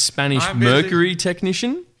was a Spanish Mercury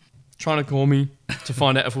technician trying to call me to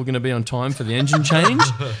find out if we're going to be on time for the engine change.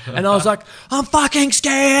 And I was like, I'm fucking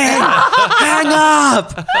scared. Hang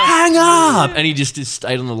up. And he just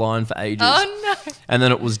stayed on the line for ages. Oh, no. And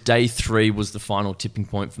then it was day 3 was the final tipping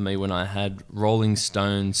point for me when I had Rolling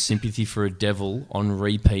Stones' Sympathy for a Devil on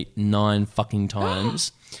repeat 9 fucking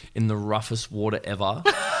times in the roughest water ever.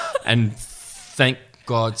 And thank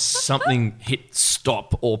God something hit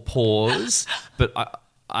stop or pause. But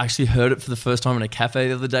I actually heard it for the first time in a cafe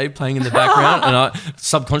the other day playing in the background, and I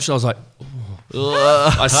subconsciously I was like,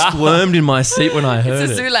 oh. I squirmed in my seat when I heard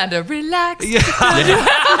It's a it. Zoolander. Relax.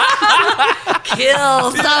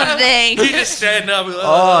 Kill something. You just stand up.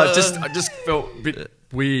 I just felt a bit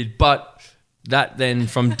weird. But that then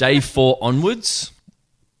from day 4 onwards,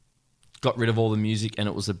 got rid of all the music, and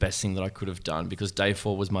it was the best thing that I could have done because day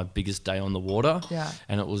 4 was my biggest day on the water. Yeah.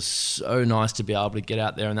 And it was so nice to be able to get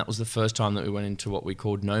out there, and that was the first time that we went into what we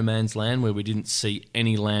called no man's land, where we didn't see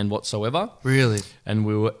any land whatsoever. Really? And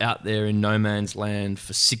we were out there in no man's land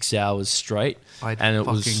for 6 hours straight. I'd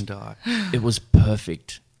and die. It was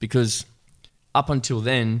perfect because up until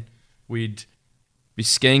then, we'd be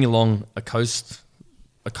skiing along a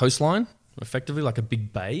coastline, effectively like a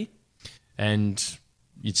big bay, and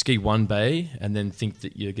you'd ski one bay and then think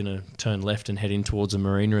that you're going to turn left and head in towards a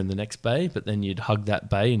marina in the next bay, but then you'd hug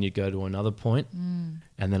that bay and you'd go to another point, and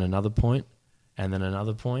then another point, and then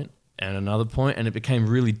another point, and another point, and it became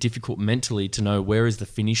really difficult mentally to know where is the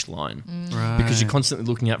finish line because you're constantly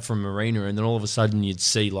looking out for a marina, and then all of a sudden you'd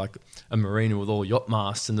see like a marina with all yacht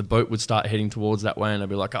masts, and the boat would start heading towards that way, and I'd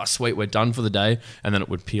be like, oh sweet, we're done for the day, and then it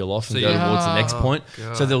would peel off and go towards the next point.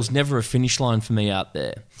 God. So there was never a finish line for me out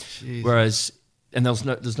there. Jesus. Whereas, and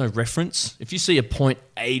there's no reference. If you see a point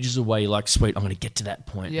ages away, you're like, sweet, I'm going to get to that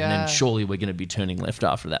point, and then surely we're going to be turning left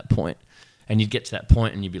after that point. And you'd get to that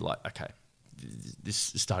point and you'd be like, okay,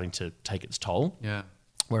 this is starting to take its toll. Yeah.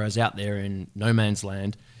 Whereas out there in no man's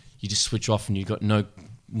land, you just switch off and you've got no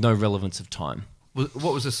relevance of time. What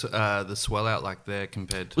was the swell out like there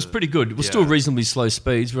compared to? It was pretty good. It was still reasonably slow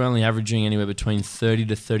speeds. We're only averaging anywhere between 30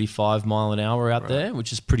 to 35 mile an hour out there,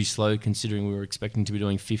 which is pretty slow considering we were expecting to be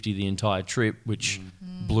doing 50 the entire trip, which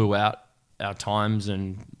blew out our times,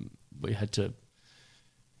 and we had to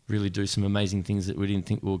really do some amazing things that we didn't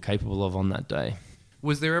think we were capable of on that day.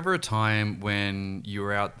 Was there ever a time when you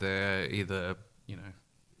were out there either, you know,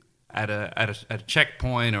 at a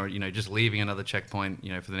checkpoint or, you know, just leaving another checkpoint,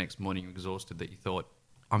 you know, for the next morning exhausted, that you thought,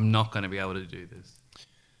 I'm not going to be able to do this?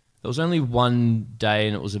 There was only one day,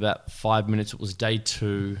 and it was about 5 minutes. It was day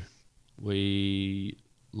 2. We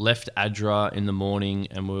left Adra in the morning,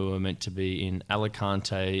 and we were meant to be in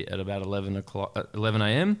Alicante at about 11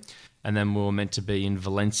 a.m. And then we were meant to be in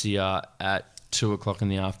Valencia at 2 o'clock in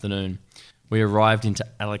the afternoon. We arrived into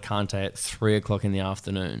Alicante at 3 o'clock in the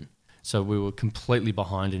afternoon. So we were completely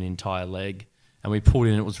behind an entire leg. And we pulled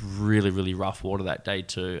in, it was really, really rough water that day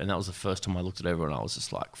too. And that was the first time I looked at everyone and I was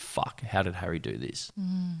just like, fuck, how did Harry do this?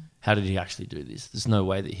 How did he actually do this? There's no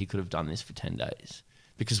way that he could have done this for 10 days.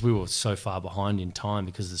 Because we were so far behind in time,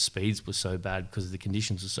 because the speeds were so bad, because the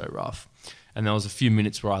conditions were so rough. And there was a few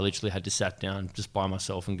minutes where I literally had to sat down just by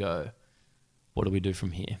myself and go, what do we do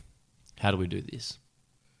from here? How do we do this?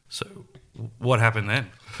 So what happened then?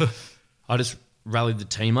 I just rallied the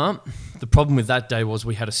team up. The problem with that day was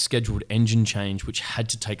we had a scheduled engine change which had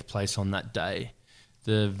to take place on that day.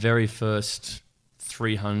 The very first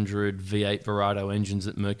 300 V8 Verado engines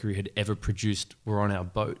that Mercury had ever produced were on our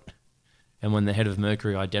boat. And when the head of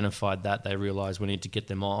Mercury identified that, they realised we need to get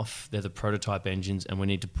them off. They're the prototype engines and we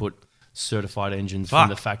need to put certified engines from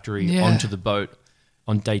the factory onto the boat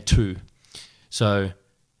on day 2. So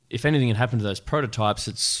if anything had happened to those prototypes,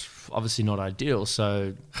 it's obviously not ideal.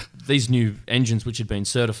 So these new engines, which had been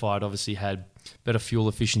certified, obviously had better fuel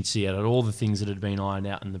efficiency and had all the things that had been ironed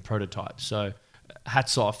out in the prototype. So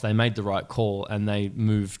hats off, they made the right call and they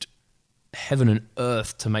moved heaven and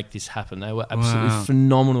earth to make this happen. They were absolutely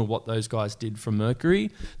phenomenal what those guys did from Mercury.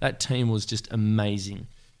 That team was just amazing.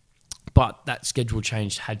 But that schedule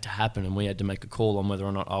change had to happen and we had to make a call on whether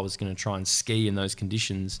or not I was going to try and ski in those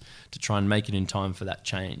conditions to try and make it in time for that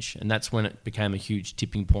change. And that's when it became a huge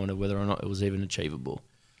tipping point of whether or not it was even achievable.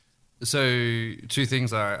 So 2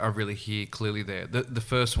 things I really hear clearly there. The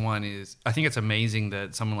first one is, I think it's amazing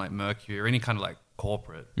that someone like Mercury or any kind of like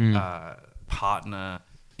corporate partner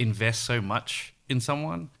invests so much in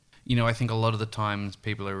someone. You know, I think a lot of the times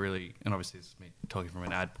people are really, and obviously this is me talking from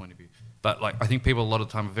an ad point of view, but like I think people a lot of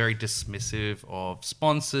the time are very dismissive of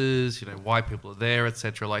sponsors, you know, why people are there,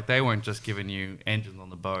 etc. Like they weren't just giving you engines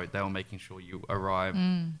on the boat; they were making sure you arrived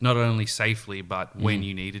not only safely but when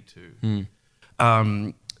you needed to.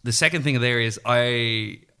 The second thing there is, are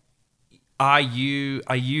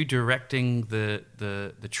you directing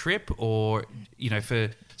the trip, or you know,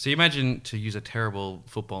 so you imagine, to use a terrible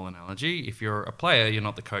football analogy, if you're a player, you're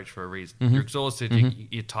not the coach for a reason. You're exhausted,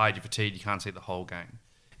 you're tired, you're fatigued, you can't see the whole game.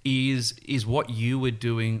 Is what you were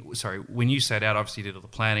doing, when you set out, obviously you did all the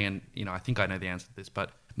planning and, you know, I think I know the answer to this,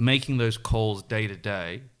 but making those calls day to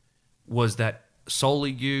day, was that solely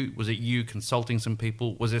you? Was it you consulting some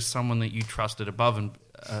people? Was there someone that you trusted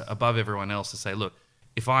above everyone else to say, look,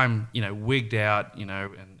 if I'm, you know, wigged out, you know,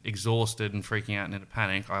 and exhausted and freaking out and in a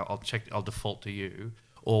panic, I'll default to you?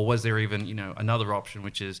 Or was there even, you know, another option,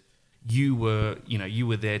 which is you were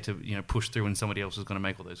there to, you know, push through and somebody else was going to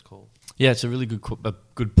make all those calls? Yeah, it's a really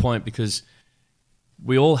good point, because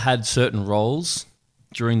we all had certain roles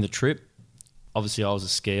during the trip. Obviously, I was a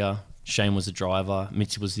skier, Shane was the driver,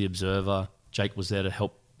 Mitzi was the observer, Jake was there to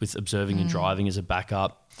help with observing and driving as a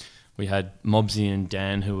backup. We had Mobsy and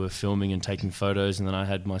Dan who were filming and taking photos, and then I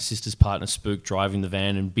had my sister's partner Spook driving the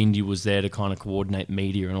van, and Bindi was there to kind of coordinate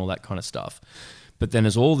media and all that kind of stuff. But then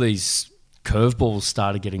as all these curveballs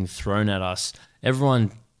started getting thrown at us,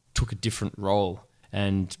 everyone took a different role.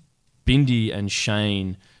 And Bindi and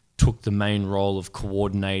Shane took the main role of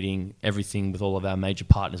coordinating everything with all of our major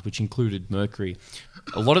partners, which included Mercury.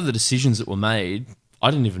 A lot of the decisions that were made,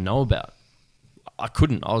 I didn't even know about. I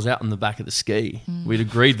couldn't. I was out in the back of the ski. We'd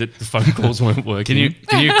agreed that the phone calls weren't working.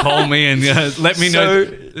 Can you call me and let me know?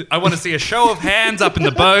 I want to see a show of hands up in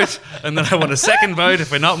the boat, and then I want a second vote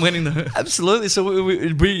if we're not winning the... Absolutely. So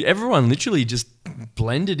we everyone literally just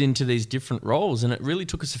blended into these different roles, and it really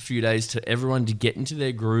took us a few days to everyone to get into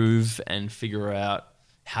their groove and figure out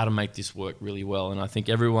how to make this work really well. And I think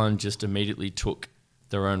everyone just immediately took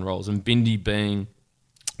their own roles. And Bindi, being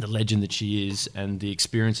the legend that she is and the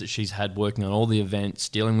experience that she's had working on all the events,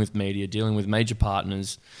 dealing with media, dealing with major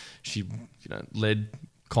partners, she led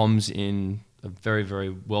comms in a very, very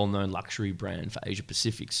well-known luxury brand for Asia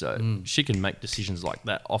Pacific. So she can make decisions like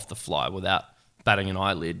that off the fly without batting an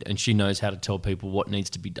eyelid, and she knows how to tell people what needs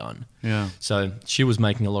to be done. Yeah. So she was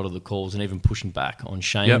making a lot of the calls and even pushing back on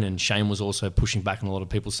Shane, and Shane was also pushing back on a lot of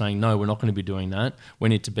people saying, no, we're not going to be doing that. We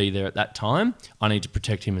need to be there at that time. I need to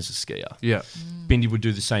protect him as a skier. Yeah. Bindi would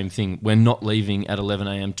do the same thing. We're not leaving at 11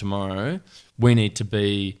 a.m. tomorrow. We need to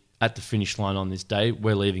be at the finish line on this day.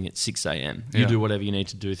 We're leaving at 6 a.m. You do whatever you need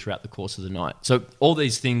to do throughout the course of the night. So all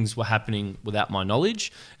these things were happening without my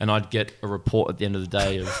knowledge, and I'd get a report at the end of the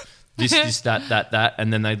day of this, that,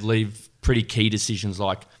 and then they'd leave pretty key decisions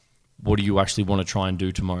like, what do you actually want to try and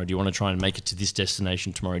do tomorrow? Do you want to try and make it to this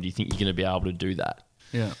destination tomorrow? Do you think you're going to be able to do that?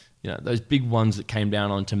 Yeah. You know, those big ones that came down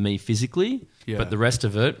onto me physically, but the rest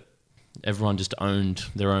of it, everyone just owned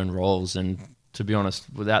their own roles. And to be honest,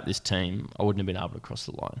 without this team, I wouldn't have been able to cross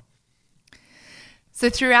the line. So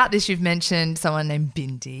throughout this, you've mentioned someone named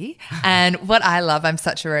Bindi. And what I love, I'm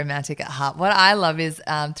such a romantic at heart. What I love is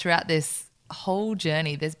throughout this whole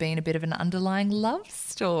journey, there's been a bit of an underlying love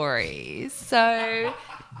story. So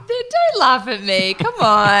don't laugh at me. Come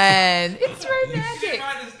on. It's romantic.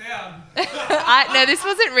 Write this down. No, this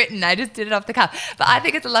wasn't written. I just did it off the cuff. But I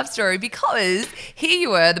think it's a love story because here you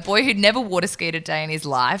were, the boy who'd never water skied a day in his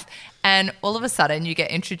life. And all of a sudden you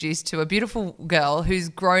get introduced to a beautiful girl who's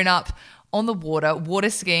grown up on the water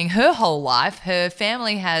skiing her whole life. Her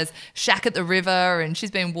family has shack at the river and she's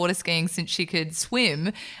been water skiing since she could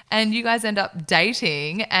swim. And you guys end up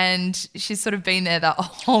dating and she's sort of been there that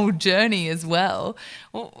whole journey as well.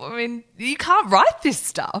 I mean, you can't write this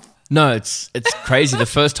stuff. No, it's crazy. The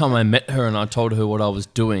first time I met her and I told her what I was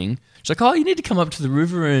doing, she's like, "Oh, you need to come up to the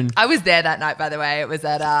river." And I was there that night, by the way. It was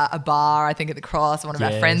at a bar, I think at the Cross. One of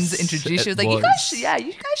our friends introduced. She was like, "You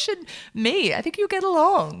guys should meet. I think you'll get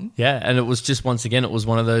along." Yeah, and it was just, once again, it was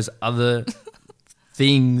one of those other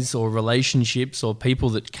things or relationships or people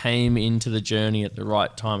that came into the journey at the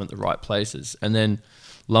right time at the right places. And then,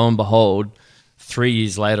 lo and behold, 3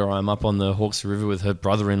 years later, I'm up on the Hawkesbury River with her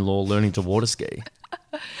brother-in-law learning to water ski.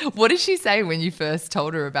 What did she say when you first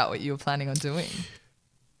told her about what you were planning on doing?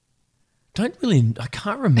 I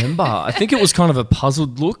can't remember. I think it was kind of a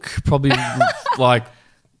puzzled look, probably like,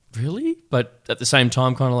 really? But at the same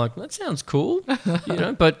time, kind of like, that sounds cool,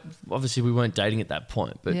 But obviously we weren't dating at that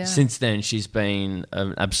point. But since then, she's been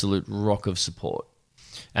an absolute rock of support.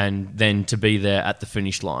 And then to be there at the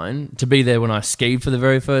finish line, to be there when I skied for the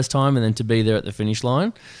very first time and then to be there at the finish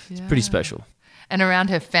line, it's pretty special. And around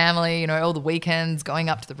her family, all the weekends going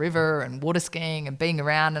up to the river and water skiing and being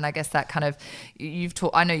around. And I guess that kind of,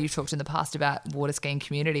 I know you've talked in the past about water skiing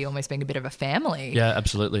community almost being a bit of a family. Yeah,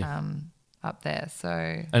 absolutely. Up there. So.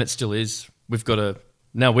 And it still is. We've got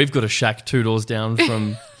a shack 2 doors down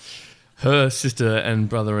from her sister and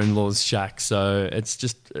brother-in-law's shack. So it's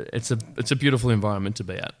a beautiful environment to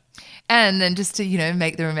be at. And then just to,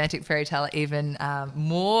 make the romantic fairy tale even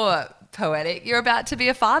more poetic, you're about to be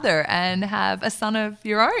a father and have a son of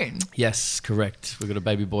your own. Yes, correct. We've got a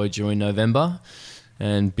baby boy due in November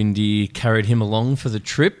and Bindi carried him along for the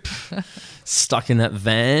trip, stuck in that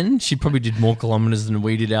van. She probably did more kilometres than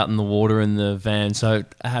we did out in the water in the van. So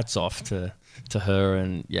hats off to her.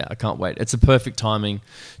 And yeah, I can't wait. It's a perfect timing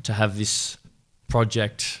to have this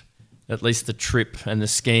project, at least the trip and the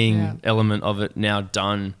skiing element of it now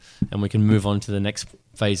done, and we can move on to the next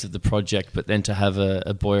phase of the project. But then to have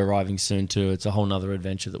a boy arriving soon too, it's a whole nother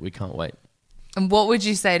adventure that we can't wait. And what would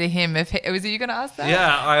you say to him was it you going to ask that?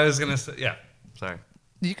 Yeah, I was going to say, sorry.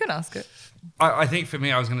 You can ask it. I think for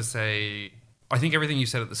me, I was going to say, I think everything you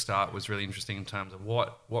said at the start was really interesting in terms of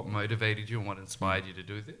what motivated you and what inspired you to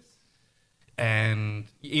do this. And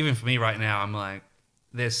even for me right now, I'm like,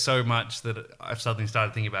 there's so much that I've suddenly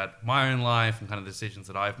started thinking about my own life and kind of decisions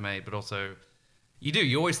that I've made, but also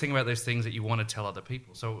you always think about those things that you want to tell other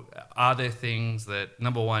people. So are there things that,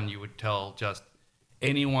 number one, you would tell just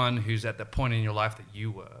anyone who's at the point in your life that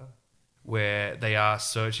you were, where they are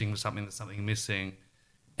searching for something, there's something missing?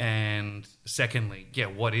 And secondly,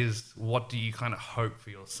 what do you kind of hope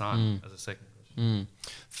for your son as a second question?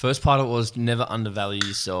 First part of it was never undervalue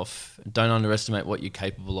yourself. Don't underestimate what you're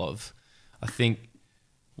capable of. I think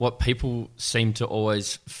what people seem to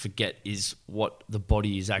always forget is what the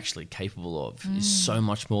body is actually capable of is so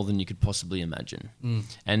much more than you could possibly imagine.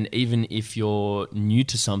 And even if you're new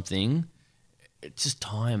to something, it's just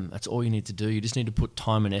time. That's all you need to do. You just need to put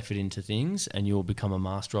time and effort into things and you'll become a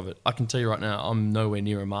master of it. I can tell you right now, I'm nowhere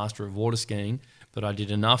near a master of water skiing, but I did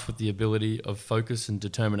enough with the ability of focus and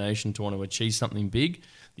determination to want to achieve something big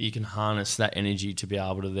that you can harness that energy to be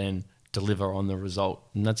able to then deliver on the result.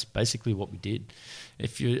 And that's basically what we did.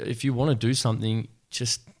 If you want to do something,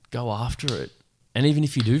 just go after it. And even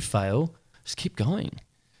if you do fail, just keep going.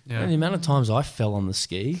 Yeah. And the amount of times I fell on the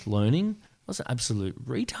ski learning, I was an absolute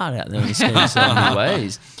retard out there on the ski so many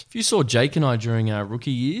ways. If you saw Jake and I during our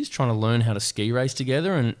rookie years trying to learn how to ski race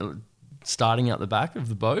together and starting out the back of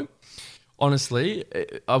the boat, honestly,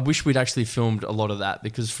 I wish we'd actually filmed a lot of that,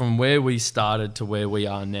 because from where we started to where we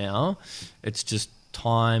are now, it's just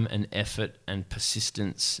time and effort and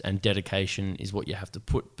persistence and dedication is what you have to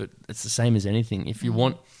put. But it's the same as anything. If you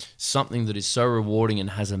want something that is so rewarding and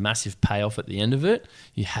has a massive payoff at the end of it,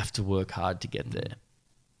 you have to work hard to get there.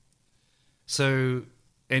 So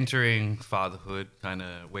entering fatherhood, kind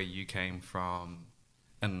of where you came from,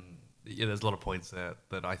 and there's a lot of points there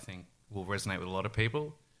that I think will resonate with a lot of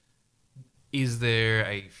people. Is there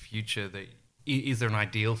a future is there an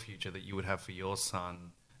ideal future that you would have for your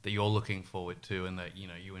son that you're looking forward to, and that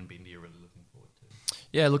you and Bindi are really looking forward to?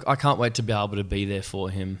 Yeah, look, I can't wait to be able to be there for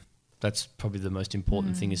him. That's probably the most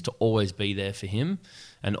important thing, is to always be there for him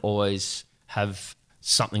and always have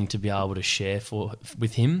something to be able to share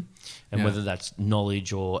with him, and whether that's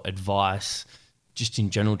knowledge or advice, just in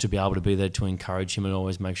general, to be able to be there to encourage him and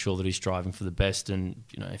always make sure that he's striving for the best. And,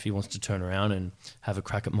 you know, if he wants to turn around and have a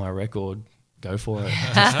crack at my record, go for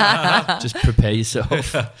it. Just prepare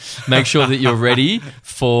yourself. Make sure that you're ready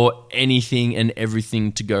for anything and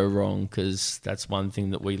everything to go wrong, because that's one thing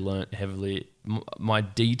that we learnt heavily. My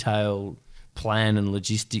detailed plan and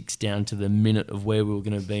logistics down to the minute of where we were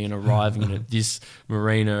going to be and arriving at this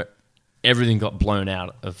marina, everything got blown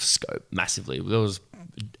out of scope massively. There was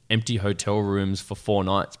empty hotel rooms for 4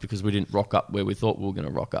 nights because we didn't rock up where we thought we were going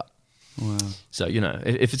to rock up. Wow. So, you know,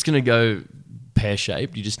 if it's going to go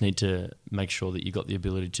pear-shaped, you just need to make sure that you've got the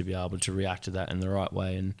ability to be able to react to that in the right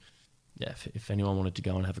way. And yeah, if anyone wanted to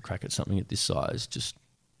go and have a crack at something at this size, just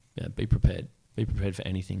be prepared. Be prepared for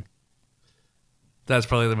anything. That's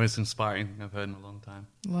probably the most inspiring thing I've heard in a long time.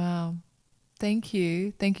 Wow. Thank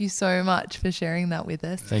you. Thank you so much for sharing that with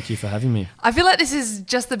us. Thank you for having me. I feel like this is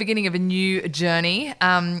just the beginning of a new journey.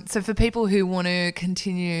 So for people who want to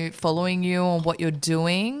continue following you on what you're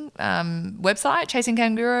doing, website,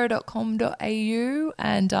 chasingkanguro.com.au,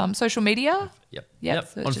 and social media? Yep.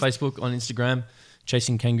 So on Facebook, on Instagram,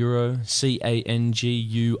 Chasing Kanguro,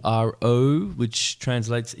 Kanguro, which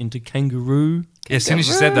translates into kangaroo. Yeah, as soon as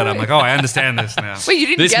you said that, I'm like, oh, I understand this now. Wait, you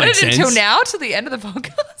didn't This get it makes until sense. now, till the end of the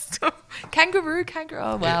podcast? Kangaroo.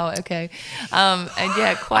 Oh, wow. Okay. And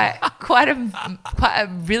yeah, quite a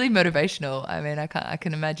really motivational. I mean, I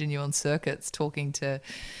can imagine you on circuits talking to,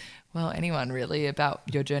 well, anyone really about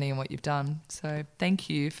your journey and what you've done. So thank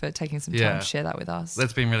you for taking some time to share that with us.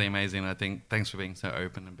 That's been really amazing. I think thanks for being so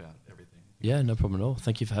open about everything. Yeah, no problem at all.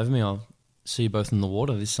 Thank you for having me. I'll see you both in the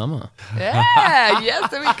water this summer. Yeah, yes,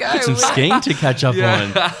 there we go. Some skiing to catch up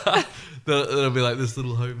on. It'll be like this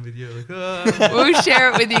little home video. Like, We'll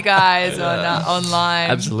share it with you guys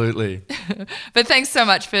online. Absolutely. But thanks so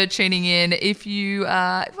much for tuning in. If you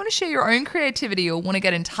want to share your own creativity or want to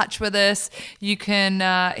get in touch with us, you can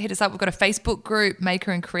hit us up. We've got a Facebook group,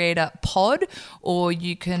 Maker and Creator Pod, or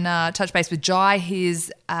you can touch base with Jai.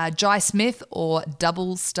 He's Jai Smith or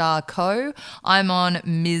Double Star Co. I'm on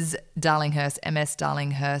Ms. Darlinghurst, MS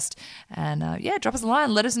Darlinghurst. And drop us a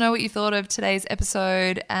line. Let us know what you thought of today's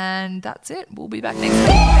episode. And that's it. We'll be back next week.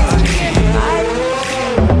 Thanks for tuning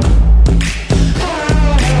in. Bye.